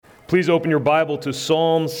Please open your Bible to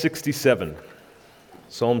Psalm 67.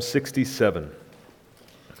 Psalm 67.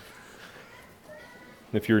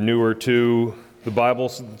 If you're newer to the Bible,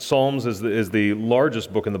 Psalms is the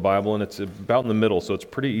largest book in the Bible, and it's about in the middle, so it's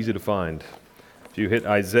pretty easy to find. If you hit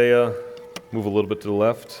Isaiah, move a little bit to the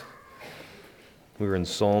left. We're in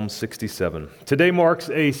Psalm 67. Today marks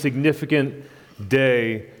a significant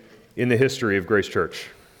day in the history of Grace Church.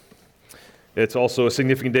 It's also a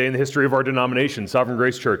significant day in the history of our denomination, Sovereign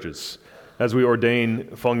Grace Churches, as we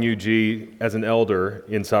ordain Feng Yu Ji as an elder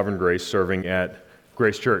in Sovereign Grace, serving at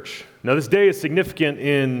Grace Church. Now, this day is significant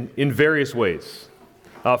in various ways.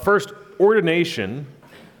 First, ordination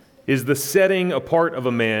is the setting apart of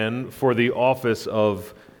a man for the office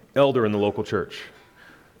of elder in the local church.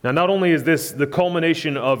 Now, not only is this the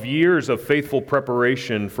culmination of years of faithful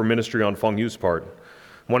preparation for ministry on Feng Yu's part,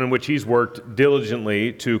 one in which he's worked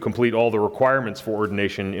diligently to complete all the requirements for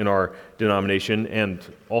ordination in our denomination, and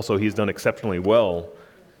also he's done exceptionally well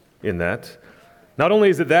in that. Not only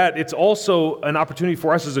is it that, it's also an opportunity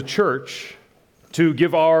for us as a church to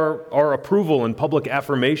give our approval and public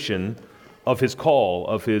affirmation of his call,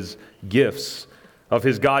 of his gifts, of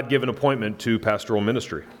his God-given appointment to pastoral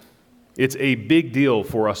ministry. It's a big deal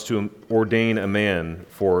for us to ordain a man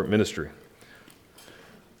for ministry.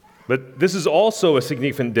 But this is also a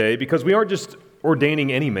significant day because we aren't just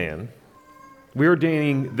ordaining any man. We're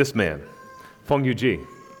ordaining this man, Feng Yu Ji,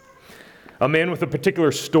 a man with a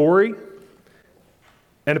particular story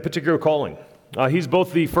and a particular calling. He's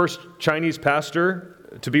both the first Chinese pastor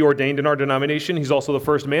to be ordained in our denomination. He's also the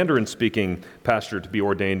first Mandarin-speaking pastor to be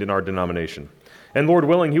ordained in our denomination. And Lord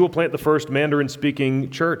willing, he will plant the first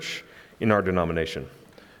Mandarin-speaking church in our denomination.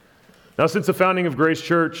 Now, since the founding of Grace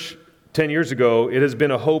Church 10 years ago, it has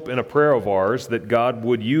been a hope and a prayer of ours that God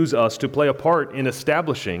would use us to play a part in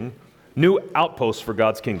establishing new outposts for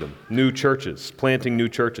God's kingdom, new churches, planting new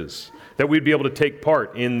churches, that we'd be able to take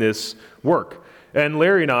part in this work. And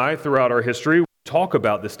Larry and I, throughout our history, talk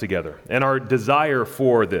about this together and our desire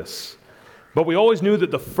for this. But we always knew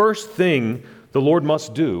that the first thing the Lord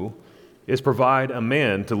must do is provide a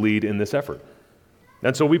man to lead in this effort.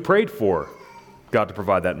 And so we prayed for God to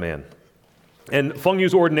provide that man. And Feng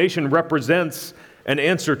Yu's ordination represents an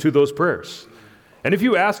answer to those prayers. And if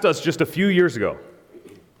you asked us just a few years ago,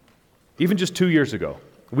 even just 2 years ago,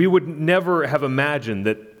 we would never have imagined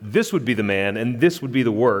that this would be the man and this would be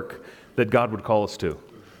the work that God would call us to.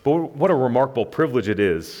 But what a remarkable privilege it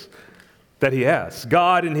is that he has.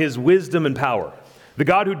 God in his wisdom and power, the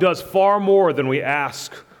God who does far more than we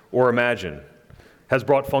ask or imagine, has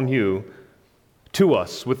brought Feng Yu to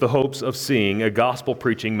us with the hopes of seeing a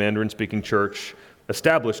gospel-preaching, Mandarin-speaking church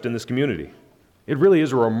established in this community. It really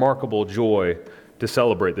is a remarkable joy to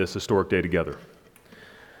celebrate this historic day together.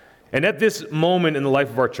 And at this moment in the life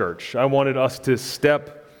of our church, I wanted us to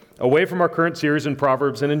step away from our current series in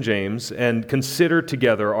Proverbs and in James and consider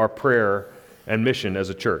together our prayer and mission as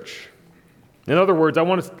a church. In other words, I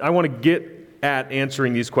want to get at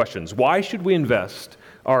answering these questions. Why should we invest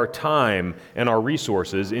our time and our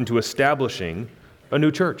resources into establishing a new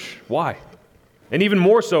church? Why? And even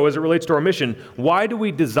more so as it relates to our mission, why do we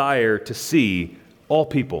desire to see all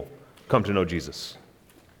people come to know Jesus?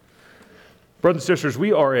 Brothers and sisters,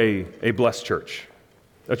 we are a blessed church,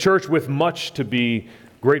 a church with much to be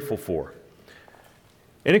grateful for.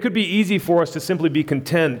 And it could be easy for us to simply be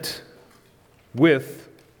content with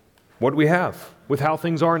what we have, with how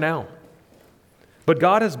things are now. But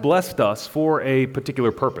God has blessed us for a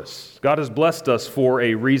particular purpose. God has blessed us for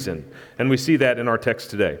a reason, and we see that in our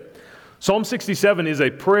text today. Psalm 67 is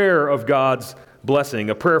a prayer of God's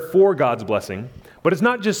blessing, a prayer for God's blessing, but it's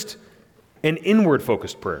not just an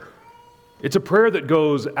inward-focused prayer. It's a prayer that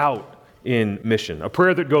goes out in mission, a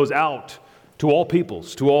prayer that goes out to all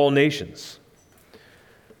peoples, to all nations.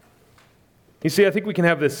 You see, I think we can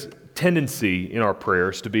have this tendency in our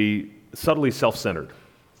prayers to be subtly self-centered.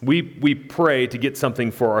 We pray to get something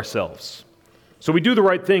for ourselves. So we do the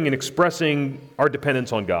right thing in expressing our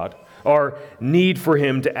dependence on God, our need for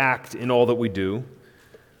him to act in all that we do.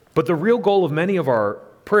 But the real goal of many of our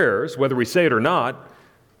prayers, whether we say it or not,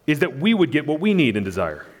 is that we would get what we need and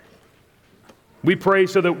desire. We pray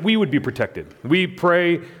so that we would be protected. We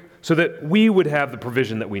pray so that we would have the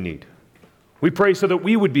provision that we need. We pray so that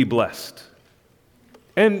we would be blessed.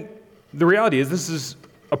 And the reality is this is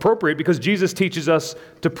appropriate because Jesus teaches us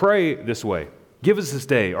to pray this way. Give us this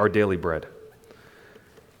day our daily bread.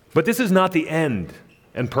 But this is not the end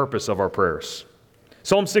and purpose of our prayers.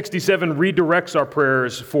 Psalm 67 redirects our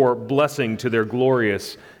prayers for blessing to their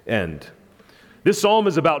glorious end. This psalm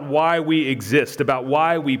is about why we exist, about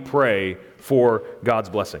why we pray for God's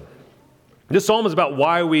blessing. This psalm is about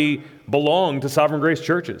why we belong to Sovereign Grace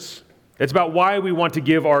churches. It's about why we want to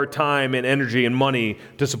give our time and energy and money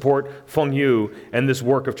to support Feng Yu and this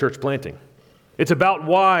work of church planting. It's about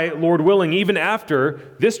why, Lord willing, even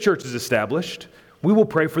after this church is established, we will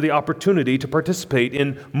pray for the opportunity to participate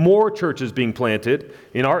in more churches being planted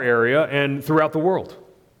in our area and throughout the world.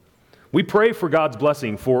 We pray for God's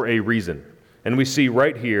blessing for a reason, and we see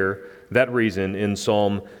right here that reason in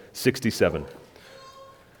Psalm 67.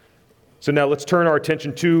 So now let's turn our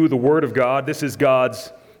attention to the Word of God. This is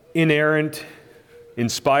God's inerrant,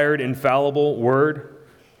 inspired, infallible Word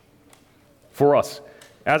for us.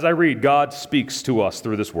 As I read, God speaks to us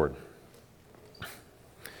through this Word.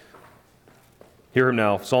 Hear him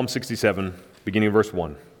now, Psalm 67, beginning of verse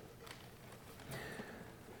 1.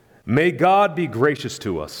 May God be gracious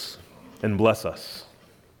to us and bless us,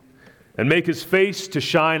 and make his face to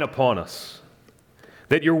shine upon us,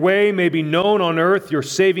 that your way may be known on earth, your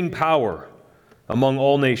saving power among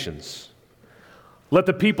all nations. Let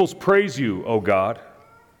the peoples praise you, O God.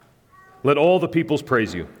 Let all the peoples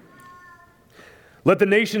praise you. Let the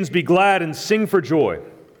nations be glad and sing for joy,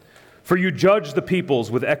 for you judge the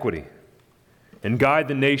peoples with equity and guide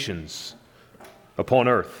the nations upon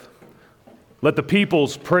earth. Let the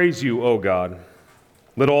peoples praise you, O God.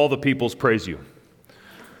 Let all the peoples praise you.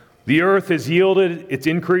 The earth has yielded its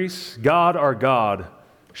increase. God, our God,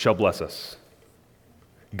 shall bless us.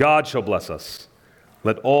 God shall bless us.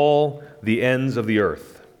 Let all the ends of the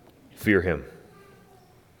earth fear him.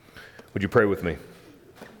 Would you pray with me?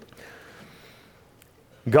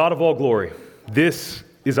 God of all glory, this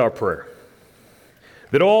is our prayer,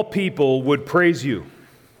 that all people would praise you.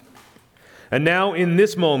 And now in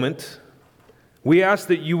this moment, we ask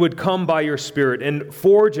that you would come by your Spirit and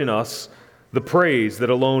forge in us the praise that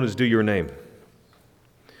alone is due your name.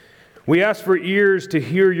 We ask for ears to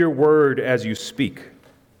hear your word as you speak,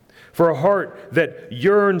 for a heart that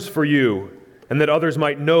yearns for you and that others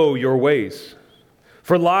might know your ways,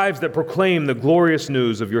 for lives that proclaim the glorious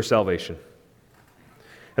news of your salvation.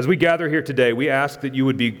 As we gather here today, we ask that you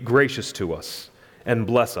would be gracious to us and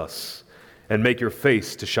bless us and make your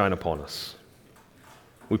face to shine upon us.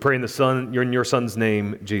 We pray in your Son's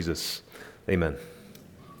name, Jesus. Amen.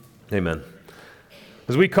 Amen.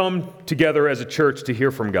 As we come together as a church to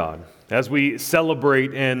hear from God, as we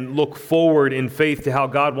celebrate and look forward in faith to how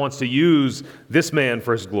God wants to use this man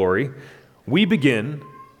for his glory, we begin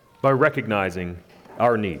by recognizing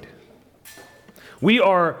our need. We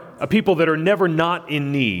are a people that are never not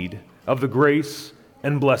in need of the grace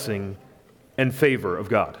and blessing and favor of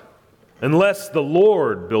God. Unless the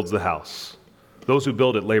Lord builds the house, those who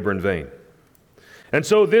build it labor in vain. And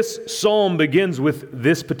so this psalm begins with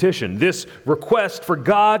this petition, this request for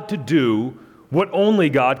God to do what only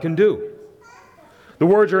God can do. The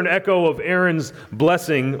words are an echo of Aaron's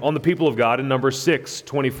blessing on the people of God in Numbers 6,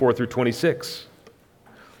 24 through 26.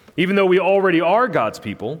 Even though we already are God's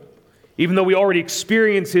people, even though we already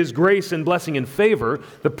experience his grace and blessing and favor,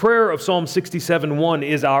 the prayer of Psalm 67:1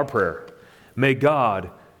 is our prayer. May God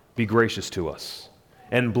be gracious to us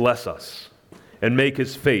and bless us and make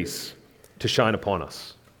his face to shine upon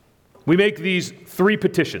us. We make these three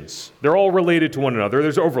petitions. They're all related to one another.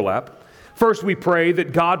 There's overlap. First, we pray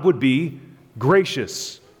that God would be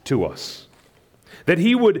gracious to us, that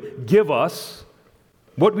he would give us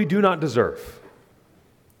what we do not deserve.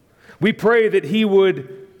 We pray that he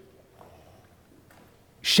would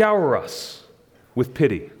shower us with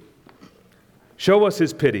pity. Show us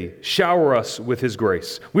his pity. Shower us with his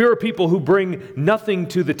grace. We are a people who bring nothing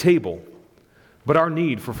to the table but our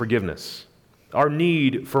need for forgiveness, our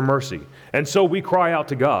need for mercy. And so we cry out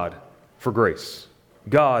to God for grace.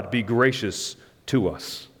 God, be gracious to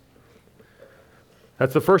us.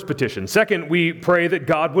 That's the first petition. Second, we pray that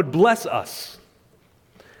God would bless us.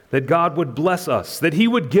 That God would bless us. That he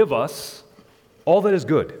would give us all that is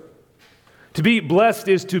good. To be blessed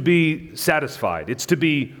is to be satisfied. It's to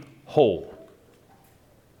be whole.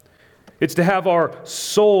 It's to have our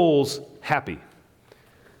souls happy.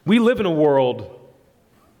 We live in a world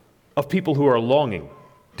of people who are longing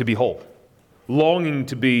to be whole, longing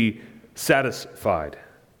to be satisfied,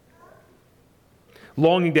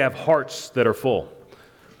 longing to have hearts that are full.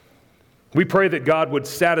 We pray that God would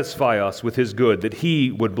satisfy us with his good, that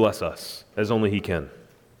he would bless us as only he can.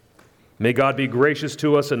 May God be gracious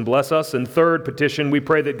to us and bless us. And third petition, we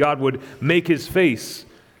pray that God would make his face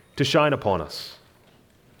to shine upon us.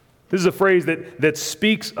 This is a phrase that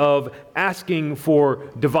speaks of asking for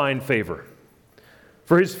divine favor.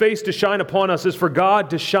 For his face to shine upon us is for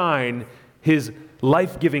God to shine his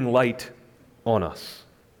life-giving light on us.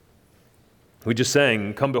 We just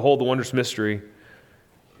sang, "Come behold the wondrous mystery."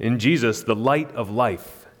 In Jesus, the light of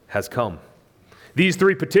life has come. These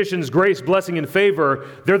three petitions, grace, blessing, and favor,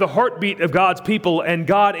 they're the heartbeat of God's people, and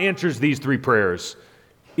God answers these three prayers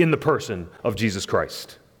in the person of Jesus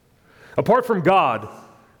Christ. Apart from God,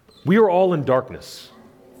 we are all in darkness,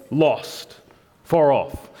 lost, far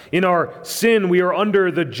off. In our sin, we are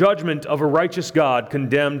under the judgment of a righteous God,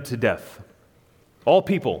 condemned to death. All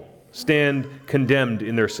people stand condemned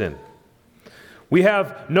in their sin. We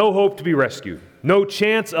have no hope to be rescued, no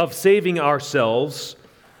chance of saving ourselves,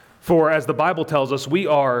 for as the Bible tells us, we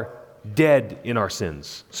are dead in our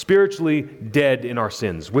sins, spiritually dead in our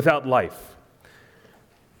sins, without life.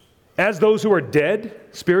 As those who are dead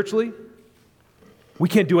spiritually, we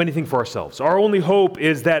can't do anything for ourselves. Our only hope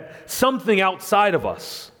is that something outside of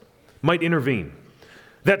us might intervene,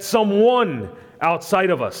 that someone outside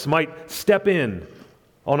of us might step in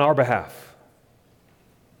on our behalf.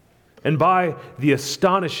 And by the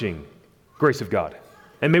astonishing grace of God,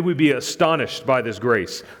 and may we be astonished by this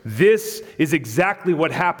grace, this is exactly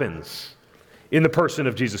what happens in the person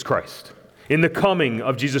of Jesus Christ, in the coming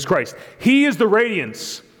of Jesus Christ. He is the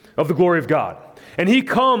radiance of the glory of God, and He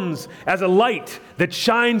comes as a light that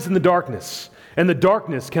shines in the darkness, and the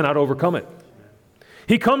darkness cannot overcome it.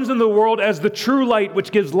 He comes in the world as the true light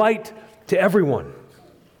which gives light to everyone.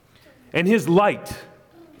 And His light,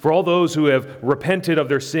 for all those who have repented of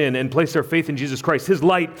their sin and placed their faith in Jesus Christ, His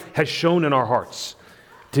light has shone in our hearts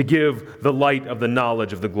to give the light of the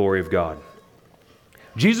knowledge of the glory of God.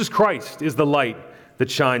 Jesus Christ is the light that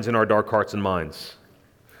shines in our dark hearts and minds.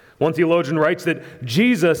 One theologian writes that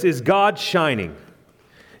Jesus is God shining,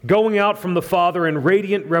 going out from the Father in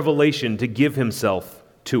radiant revelation to give Himself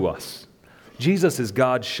to us. Jesus is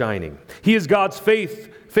God shining. He is God's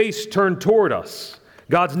face turned toward us,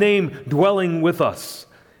 God's name dwelling with us,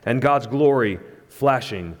 and God's glory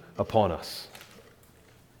flashing upon us.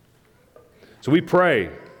 So we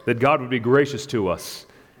pray that God would be gracious to us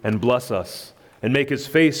and bless us and make His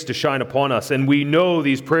face to shine upon us. And we know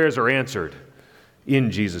these prayers are answered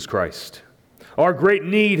in Jesus Christ. Our great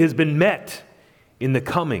need has been met in the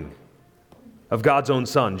coming of God's own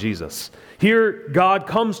Son, Jesus. Here, God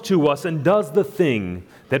comes to us and does the thing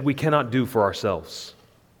that we cannot do for ourselves.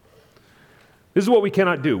 This is what we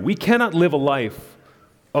cannot do. We cannot live a life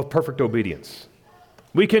of perfect obedience.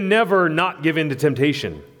 We can never not give in to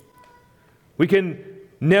temptation. We can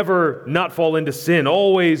never not fall into sin,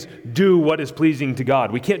 always do what is pleasing to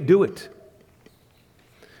God. We can't do it.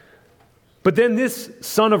 But then this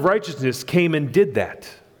Son of Righteousness came and did that.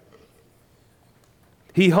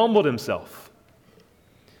 He humbled Himself.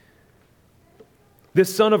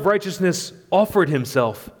 This Son of Righteousness offered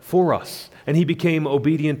Himself for us, and He became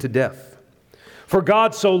obedient to death. For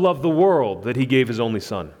God so loved the world that He gave His only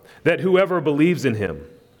Son, that whoever believes in Him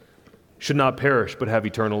should not perish but have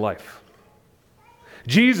eternal life.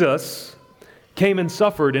 Jesus came and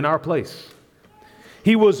suffered in our place.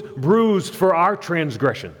 He was bruised for our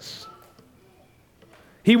transgressions.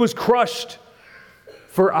 He was crushed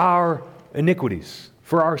for our iniquities,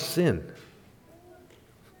 for our sin.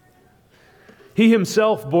 He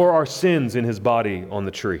Himself bore our sins in His body on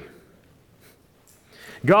the tree.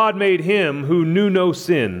 God made Him who knew no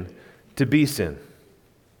sin to be sin.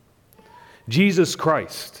 Jesus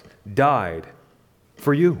Christ died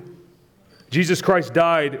for you. Jesus Christ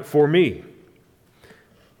died for me.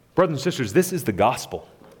 Brothers and sisters, this is the gospel.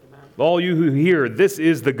 All you who hear, this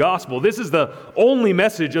is the gospel. This is the only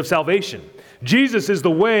message of salvation. Jesus is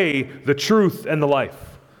the way, the truth, and the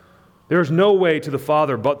life. There is no way to the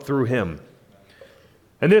Father but through Him.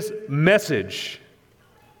 And this message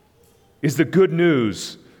is the good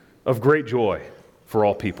news of great joy for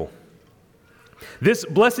all people. This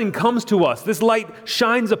blessing comes to us. This light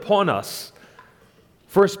shines upon us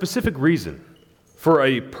for a specific reason, for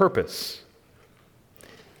a purpose.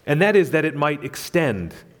 And that is that it might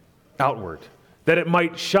extend outward, that it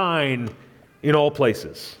might shine in all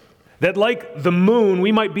places. That like the moon,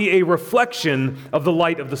 we might be a reflection of the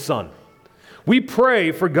light of the sun. We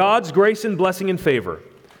pray for God's grace and blessing and favor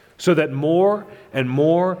so that more and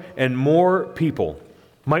more and more people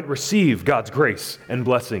might receive God's grace and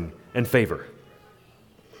blessing and favor,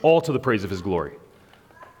 all to the praise of His glory.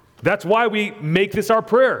 That's why we make this our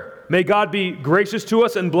prayer. May God be gracious to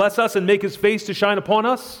us and bless us and make His face to shine upon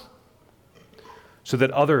us so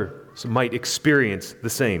that others might experience the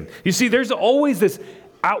same. You see, there's always this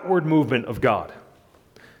outward movement of God.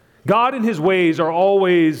 God and His ways are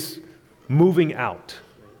always moving out.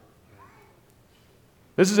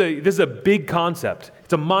 This is a big concept.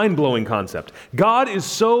 It's a mind-blowing concept. God is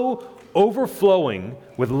so overflowing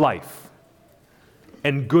with life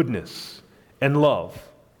and goodness and love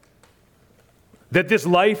that this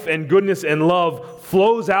life and goodness and love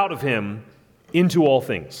flows out of Him into all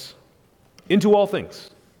things, into all things.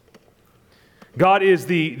 God is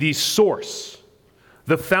the source,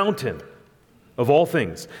 the fountain of all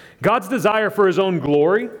things. God's desire for his own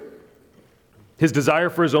glory, his desire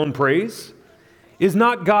for his own praise, is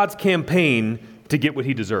not God's campaign to get what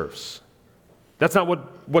he deserves. That's not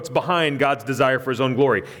what's behind God's desire for his own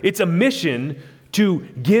glory. It's a mission to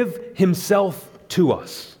give himself to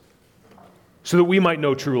us so that we might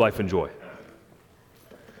know true life and joy.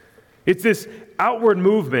 It's this outward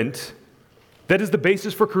movement that is the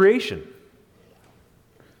basis for creation.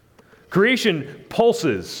 Creation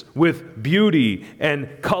pulses with beauty and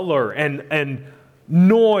color and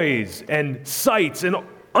noise and sights and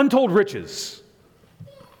untold riches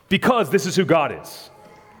because this is who God is.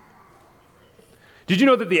 Did you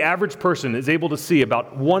know that the average person is able to see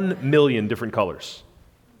about 1 million different colors?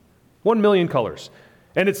 1 million colors.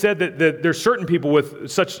 And it's said that there's certain people with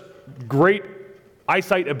such great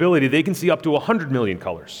eyesight ability, they can see up to 100 million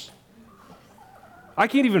colors. I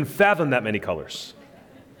can't even fathom that many colors.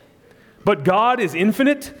 But God is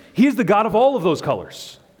infinite. He is the God of all of those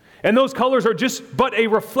colors. And those colors are just but a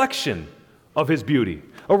reflection of his beauty,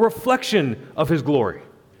 a reflection of his glory.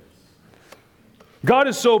 God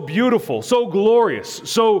is so beautiful, so glorious,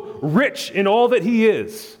 so rich in all that he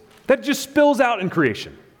is, that it just spills out in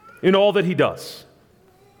creation, in all that he does.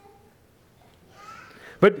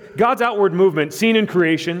 But God's outward movement, seen in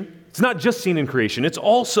creation, it's not just seen in creation, it's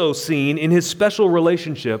also seen in his special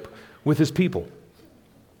relationship with his people.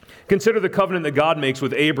 Consider the covenant that God makes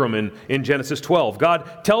with Abram in Genesis 12.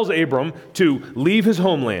 God tells Abram to leave his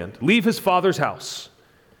homeland, leave his father's house.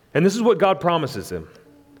 And this is what God promises him.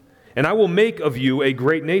 And I will make of you a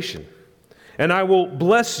great nation, and I will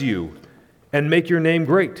bless you and make your name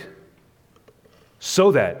great,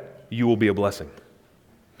 so that you will be a blessing.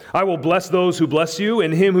 I will bless those who bless you,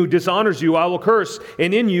 and him who dishonors you I will curse,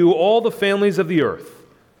 and in you all the families of the earth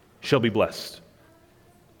shall be blessed.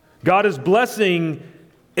 God is blessing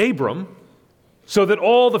Abram so that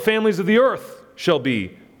all the families of the earth shall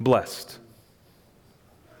be blessed.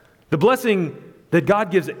 The blessing that God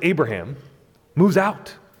gives Abraham moves outward.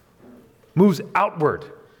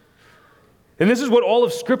 And this is what all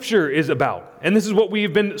of Scripture is about. And this is what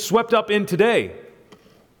we've been swept up in today.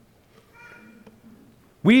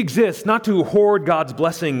 We exist not to hoard God's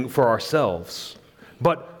blessing for ourselves,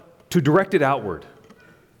 but to direct it outward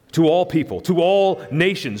to all people, to all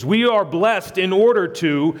nations. We are blessed in order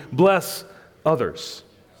to bless others.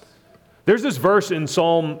 There's this verse in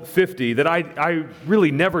Psalm 50 that I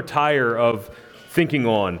really never tire of thinking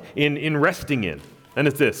on, in resting in. And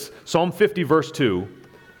it's this, Psalm 50, verse 2,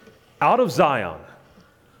 out of Zion,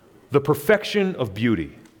 the perfection of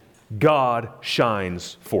beauty, God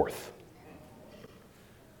shines forth.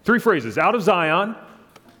 3 phrases, out of Zion,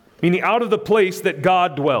 meaning out of the place that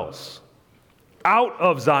God dwells. Out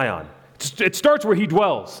of Zion. It starts where he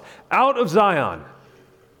dwells. Out of Zion.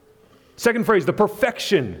 Second phrase, the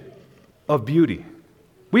perfection of beauty.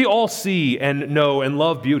 We all see and know and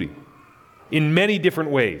love beauty in many different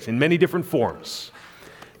ways, in many different forms.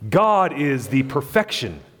 God is the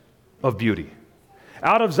perfection of beauty.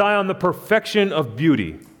 Out of Zion, the perfection of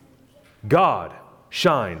beauty, God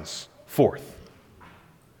shines forth.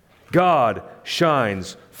 God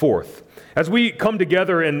shines forth. As we come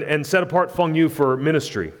together and set apart Feng Yu for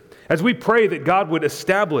ministry, as we pray that God would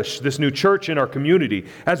establish this new church in our community,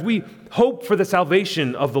 as we hope for the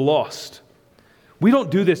salvation of the lost, we don't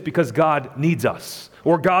do this because God needs us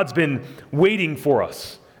or God's been waiting for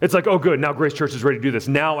us. It's like, oh good, now Grace Church is ready to do this.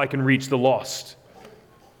 Now I can reach the lost.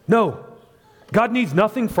 No, God needs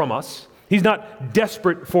nothing from us. He's not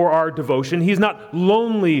desperate for our devotion. He's not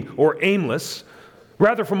lonely or aimless.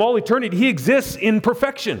 Rather, from all eternity, he exists in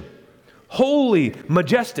perfection, holy,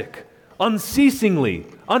 majestic, unceasingly,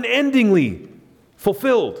 unendingly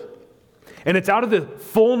fulfilled. And it's out of the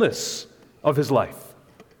fullness of his life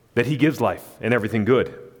that he gives life and everything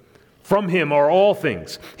good. From him are all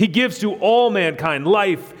things. He gives to all mankind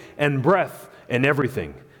life and breath and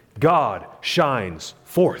everything. God shines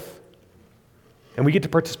forth. And we get to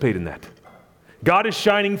participate in that. God is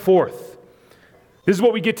shining forth. This is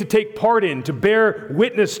what we get to take part in, to bear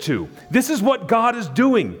witness to. This is what God is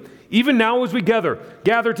doing. Even now as we gather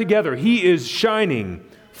together, he is shining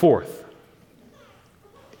forth.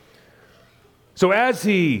 So as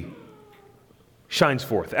he shines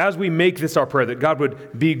forth, as we make this our prayer, that God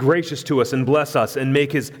would be gracious to us and bless us and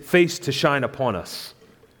make his face to shine upon us,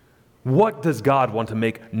 what does God want to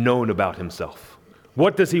make known about himself?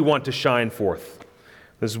 What does he want to shine forth?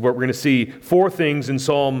 This is what we're going to see. 4 things in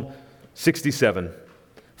Psalm 67.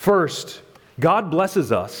 First, God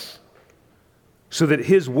blesses us so that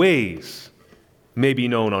his ways may be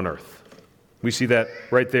known on earth. We see that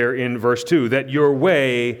right there in verse 2, that your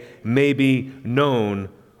way may be known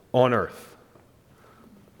on earth.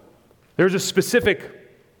 There's a specific,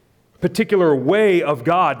 particular way of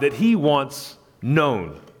God that he wants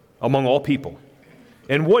known among all people.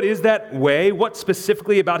 And what is that way? What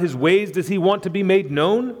specifically about his ways does he want to be made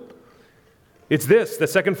known? It's this, the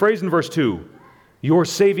second phrase in verse 2, your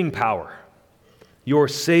saving power. Your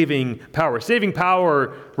saving power. Saving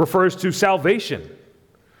power refers to salvation.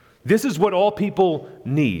 This is what all people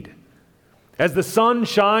need. As the sun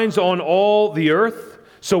shines on all the earth,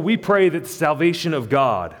 so we pray that the salvation of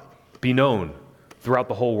God be known throughout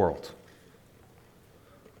the whole world.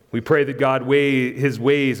 We pray that his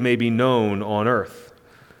ways may be known on earth.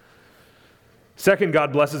 Second,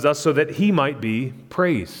 God blesses us so that he might be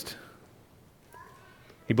praised.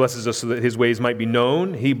 He blesses us so that his ways might be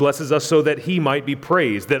known. He blesses us so that he might be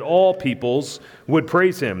praised, that all peoples would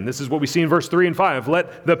praise him. This is what we see in verse 3 and 5.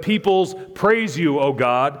 Let the peoples praise you, O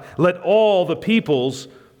God. Let all the peoples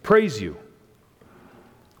praise you.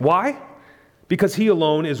 Why? Because he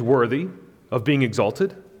alone is worthy of being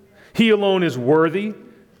exalted. He alone is worthy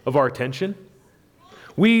of our attention.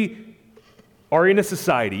 We are in a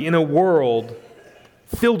society, in a world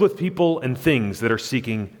filled with people and things that are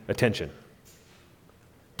seeking attention.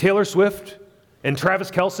 Taylor Swift and Travis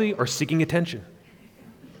Kelce are seeking attention.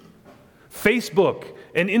 Facebook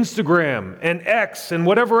and Instagram and X and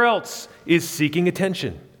whatever else is seeking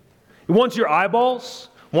attention. It wants your eyeballs,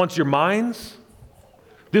 wants your minds.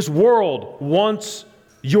 This world wants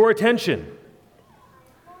your attention.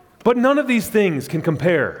 But none of these things can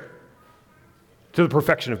compare to the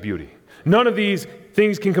perfection of beauty. None of these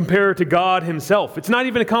things can compare to God himself. It's not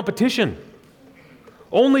even a competition.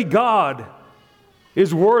 Only God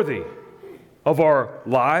is worthy of our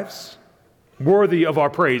lives, worthy of our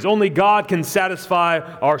praise. Only God can satisfy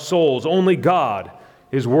our souls. Only God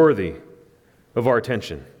is worthy of our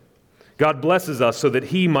attention. God blesses us so that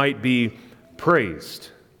he might be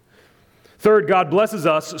praised. Third, God blesses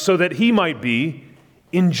us so that he might be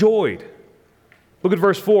enjoyed. Look at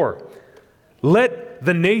verse 4. Let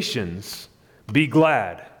the nations be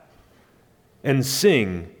glad and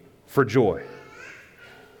sing for joy.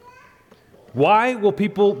 Why will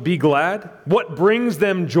people be glad? What brings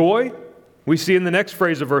them joy? We see in the next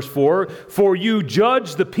phrase of verse 4, for you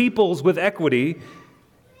judge the peoples with equity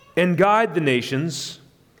and guide the nations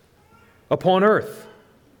upon earth.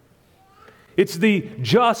 It's the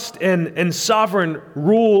just and sovereign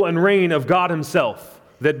rule and reign of God himself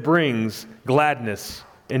that brings gladness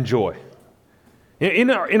and joy.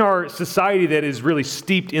 In our society that is really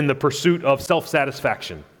steeped in the pursuit of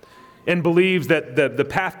self-satisfaction, and believes that the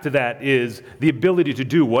path to that is the ability to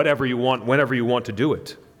do whatever you want, whenever you want to do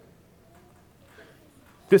it.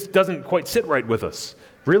 This doesn't quite sit right with us.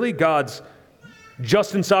 Really, God's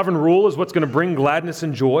just and sovereign rule is what's going to bring gladness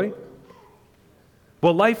and joy?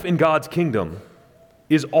 Well, life in God's kingdom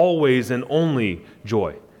is always and only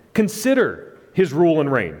joy. Consider his rule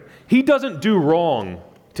and reign. He doesn't do wrong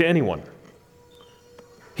to anyone.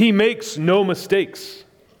 He makes no mistakes.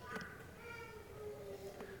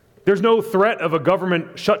 There's no threat of a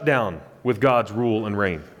government shutdown with God's rule and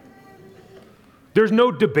reign. There's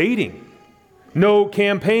no debating, no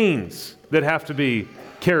campaigns that have to be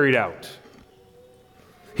carried out.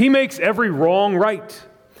 He makes every wrong right.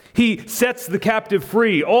 He sets the captive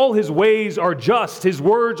free. All his ways are just. His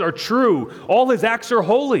words are true. All his acts are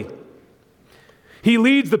holy. He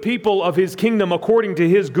leads the people of his kingdom according to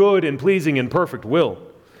his good and pleasing and perfect will.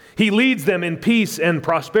 He leads them in peace and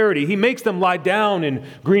prosperity. He makes them lie down in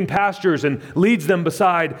green pastures and leads them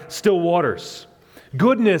beside still waters.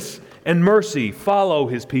 Goodness and mercy follow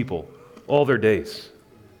his people all their days.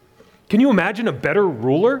 Can you imagine a better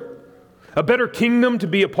ruler? A better kingdom to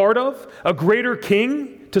be a part of? A greater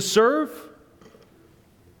king to serve?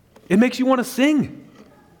 It makes you want to sing.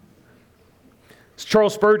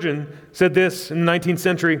 Charles Spurgeon said this in the 19th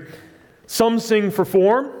century, some sing for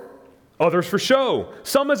form, others for show,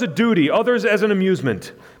 some as a duty, others as an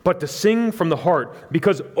amusement, but to sing from the heart,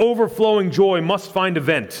 because overflowing joy must find a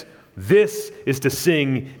vent. This is to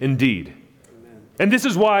sing indeed. Amen. And this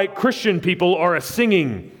is why Christian people are a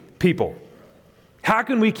singing people. How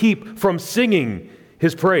can we keep from singing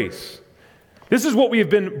his praise? This is what we have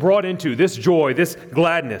been brought into, this joy, this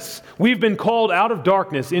gladness. We've been called out of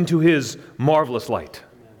darkness into his marvelous light.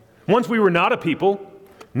 Once we were not a people,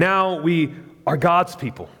 now we are God's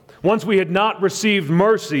people. Once we had not received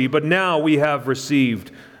mercy, but now we have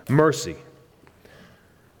received mercy.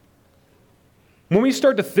 When we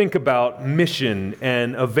start to think about mission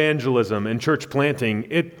and evangelism and church planting,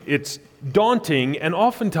 it's daunting, and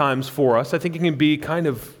oftentimes for us, I think it can be kind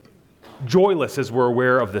of joyless as we're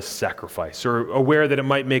aware of this sacrifice or aware that it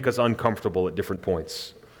might make us uncomfortable at different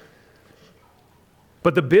points.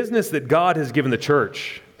 But the business that God has given the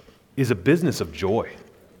church is a business of joy.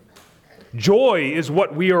 Joy is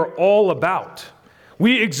what we are all about.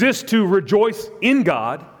 We exist to rejoice in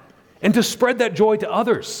God and to spread that joy to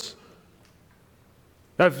others.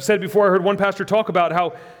 I've said before, I heard one pastor talk about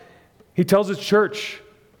how he tells his church,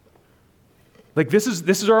 like, this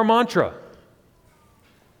is our mantra.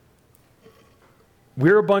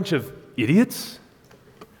 We're a bunch of idiots.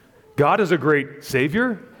 God is a great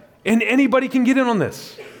Savior, and anybody can get in on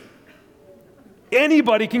this.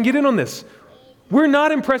 Anybody can get in on this. We're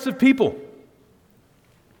not impressive people.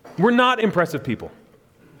 We're not impressive people.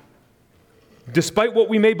 Despite what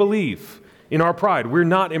we may believe in our pride, we're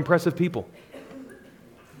not impressive people.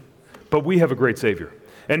 But we have a great Savior,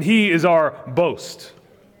 and He is our boast.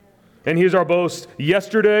 And He is our boast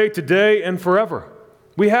yesterday, today, and forever.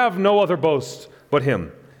 We have no other boast but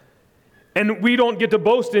Him. And we don't get to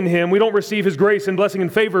boast in Him. We don't receive His grace and blessing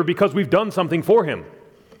and favor because we've done something for Him.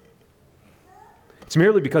 It's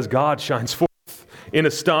merely because God shines forth in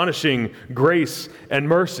astonishing grace and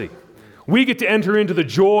mercy. We get to enter into the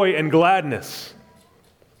joy and gladness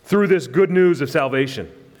through this good news of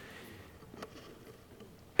salvation.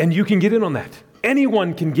 And you can get in on that.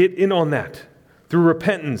 Anyone can get in on that through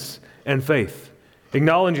repentance and faith,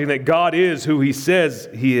 acknowledging that God is who He says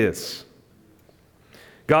He is.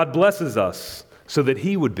 God blesses us so that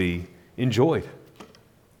He would be enjoyed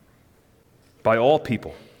by all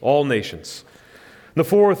people, all nations. The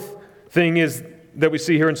fourth thing is that we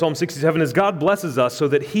see here in Psalm 67 is God blesses us so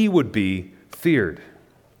that He would be feared.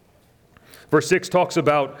 Verse 6 talks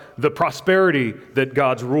about the prosperity that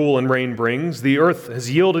God's rule and reign brings. The earth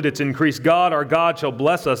has yielded its increase. God, our God, shall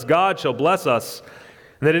bless us. God shall bless us.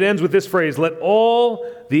 And then it ends with this phrase, let all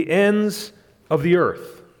the ends of the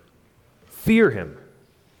earth fear Him.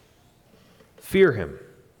 Fear Him.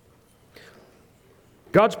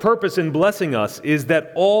 God's purpose in blessing us is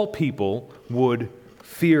that all people would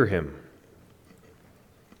fear Him.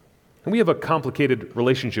 And we have a complicated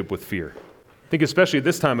relationship with fear. I think especially at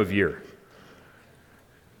this time of year.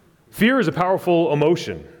 Fear is a powerful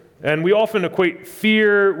emotion, and we often equate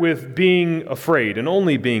fear with being afraid and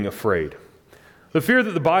only being afraid. The fear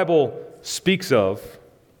that the Bible speaks of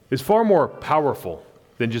is far more powerful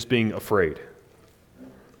than just being afraid.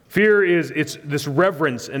 Fear it's this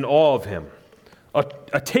reverence and awe of Him,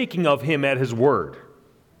 a taking of Him at His word.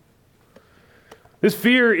 This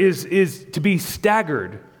fear is to be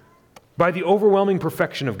staggered by the overwhelming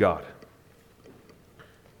perfection of God.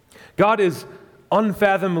 God is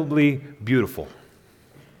unfathomably beautiful.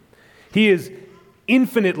 He is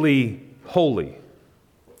infinitely holy.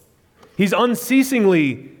 He's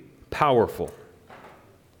unceasingly powerful.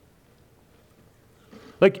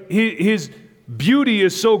 Like, His beauty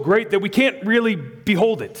is so great that we can't really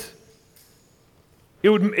behold it.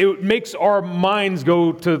 It makes our minds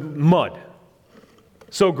go to mud.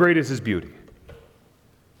 So great is His beauty.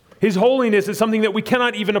 His holiness is something that we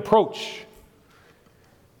cannot even approach.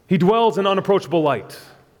 He dwells in unapproachable light.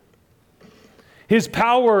 His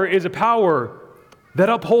power is a power that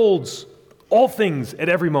upholds all things at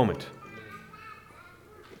every moment.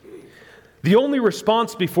 The only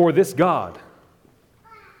response before this God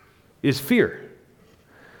is fear.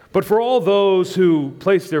 But for all those who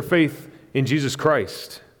place their faith in Jesus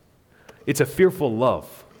Christ, it's a fearful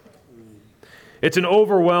love. It's an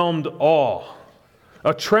overwhelmed awe,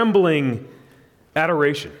 a trembling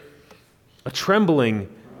adoration. A trembling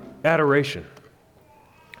adoration.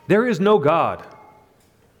 There is no God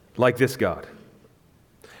like this God.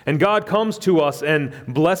 And God comes to us and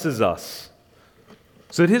blesses us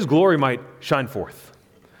so that His glory might shine forth,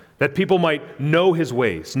 that people might know His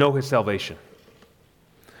ways, know His salvation,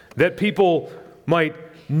 that people might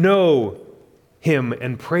know Him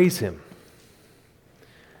and praise Him,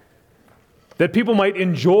 that people might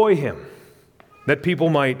enjoy Him, that people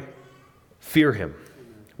might fear Him.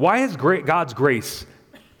 Why has God's grace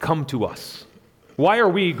come to us? Why are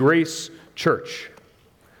we Grace Church?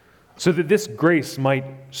 So that this grace might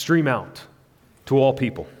stream out to all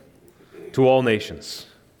people, to all nations.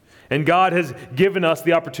 And God has given us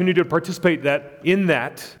the opportunity to participate in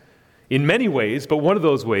many ways, but one of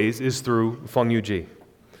those ways is through Feng Yu.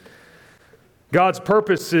 God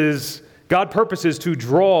purposes to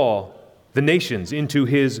draw the nations into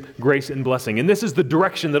His grace and blessing. And this is the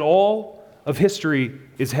direction that all of history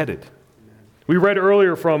is headed. We read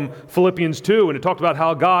earlier from Philippians 2, and it talked about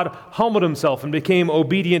how God humbled Himself and became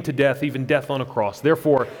obedient to death, even death on a cross.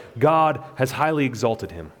 Therefore, God has highly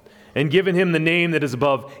exalted Him and given Him the name that is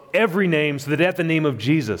above every name, so that at the name of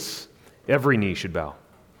Jesus, every knee should bow,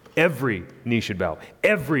 Every knee should bow.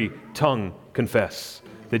 Every tongue confess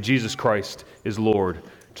that Jesus Christ is Lord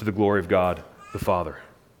to the glory of God the Father.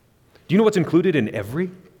 Do you know what's included in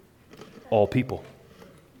every? All people.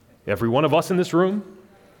 Every one of us in this room.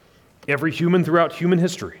 Every human throughout human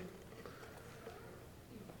history.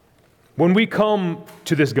 When we come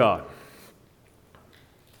to this God,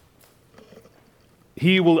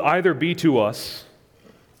 He will either be to us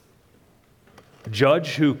a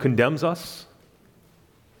judge who condemns us,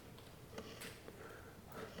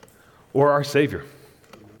 or our Savior.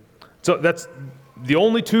 So that's the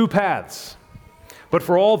only two paths. But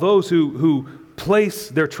for all those who place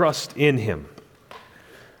their trust in Him,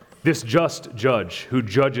 this just judge who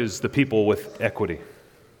judges the people with equity,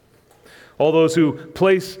 all those who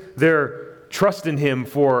place their trust in Him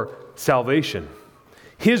for salvation,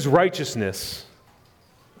 His righteousness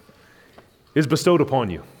is bestowed upon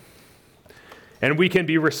you. And we can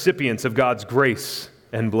be recipients of God's grace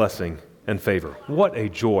and blessing and favor. What a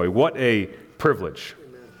joy, what a privilege.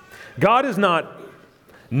 God is not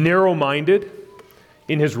narrow-minded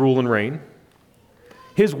in His rule and reign.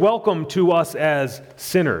 His welcome to us as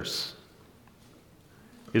sinners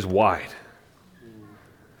is wide.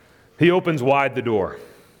 He opens wide the door.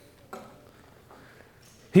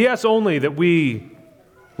 He asks only that we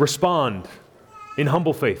respond in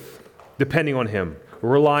humble faith, depending on Him,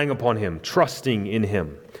 relying upon Him, trusting in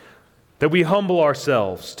Him, that we humble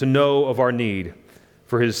ourselves to know of our need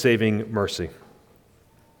for His saving mercy.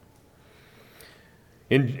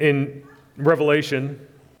 In Revelation,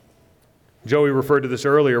 Joey referred to this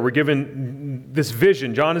earlier, we're given this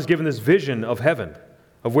vision. John is given this vision of heaven,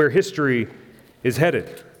 of where history is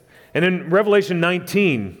headed. And in Revelation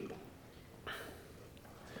 19,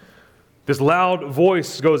 this loud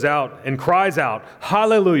voice goes out and cries out,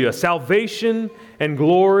 "Hallelujah! Salvation and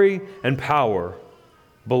glory and power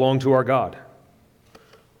belong to our God.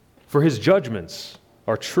 For His judgments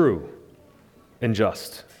are true and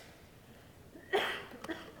just."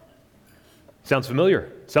 Sounds familiar.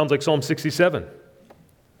 Sounds like Psalm 67.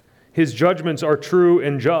 His judgments are true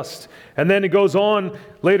and just. And then it goes on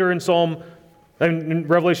later in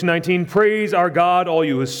Revelation 19, "Praise our God, all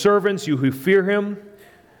you His servants, you who fear Him."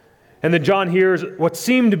 And then John hears what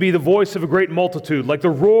seemed to be the voice of a great multitude, like the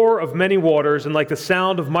roar of many waters and like the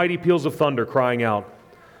sound of mighty peals of thunder, crying out,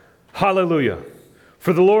 "Hallelujah!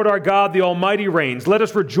 For the Lord our God, the Almighty, reigns. Let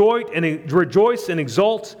us rejoice and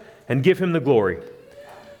exult and give Him the glory.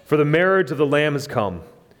 For the marriage of the Lamb has come,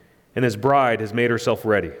 and His bride has made herself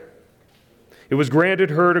ready. It was granted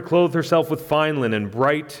her to clothe herself with fine linen,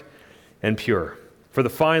 bright and pure. For the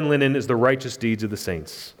fine linen is the righteous deeds of the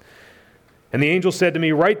saints. And the angel said to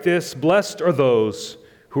me, Write this, blessed are those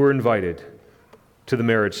who are invited to the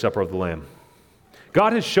marriage supper of the Lamb."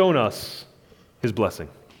 God has shown us His blessing,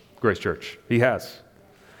 Grace Church. He has.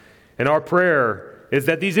 And our prayer is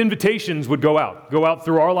that these invitations would go out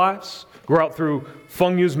through our lives, go out through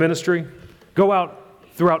Feng Yu's ministry, go out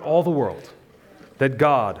throughout all the world, that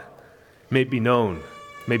God may be known,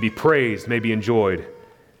 may be praised, may be enjoyed,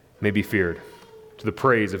 may be feared, to the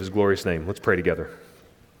praise of His glorious name. Let's pray together.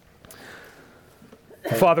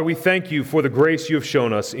 Father, we thank You for the grace You have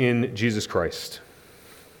shown us in Jesus Christ.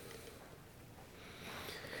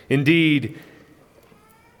 Indeed,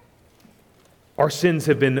 our sins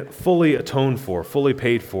have been fully atoned for, fully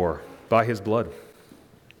paid for by His blood.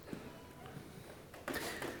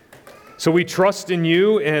 So we trust in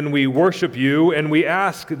You and we worship You, and we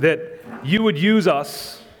ask that You would use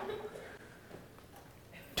us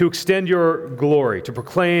to extend Your glory, to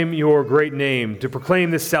proclaim Your great name, to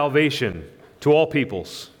proclaim this salvation to all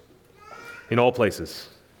peoples, in all places.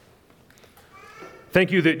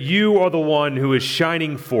 Thank You that You are the one who is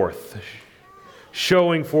shining forth,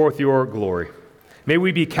 showing forth Your glory. May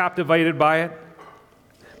we be captivated by it.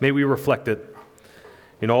 May we reflect it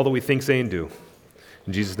in all that we think, say, and do.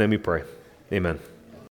 In Jesus' name we pray. Amen.